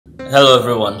Hello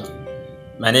everyone,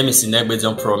 my name is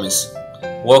Inegbedion Promise.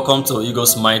 Welcome to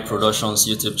Eagle's Mind Productions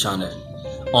YouTube channel.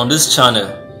 On this channel,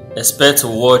 expect to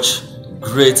watch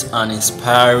great and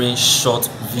inspiring short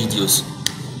videos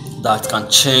that can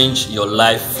change your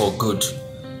life for good.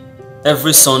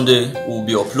 Every Sunday, we'll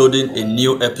be uploading a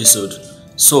new episode.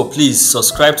 So please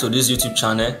subscribe to this YouTube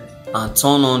channel and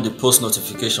turn on the post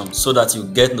notification so that you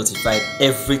get notified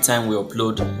every time we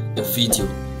upload a video.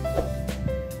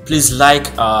 Please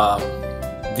like our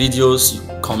videos,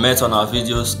 comment on our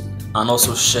videos, and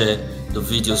also share the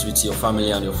videos with your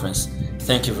family and your friends.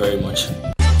 Thank you very much.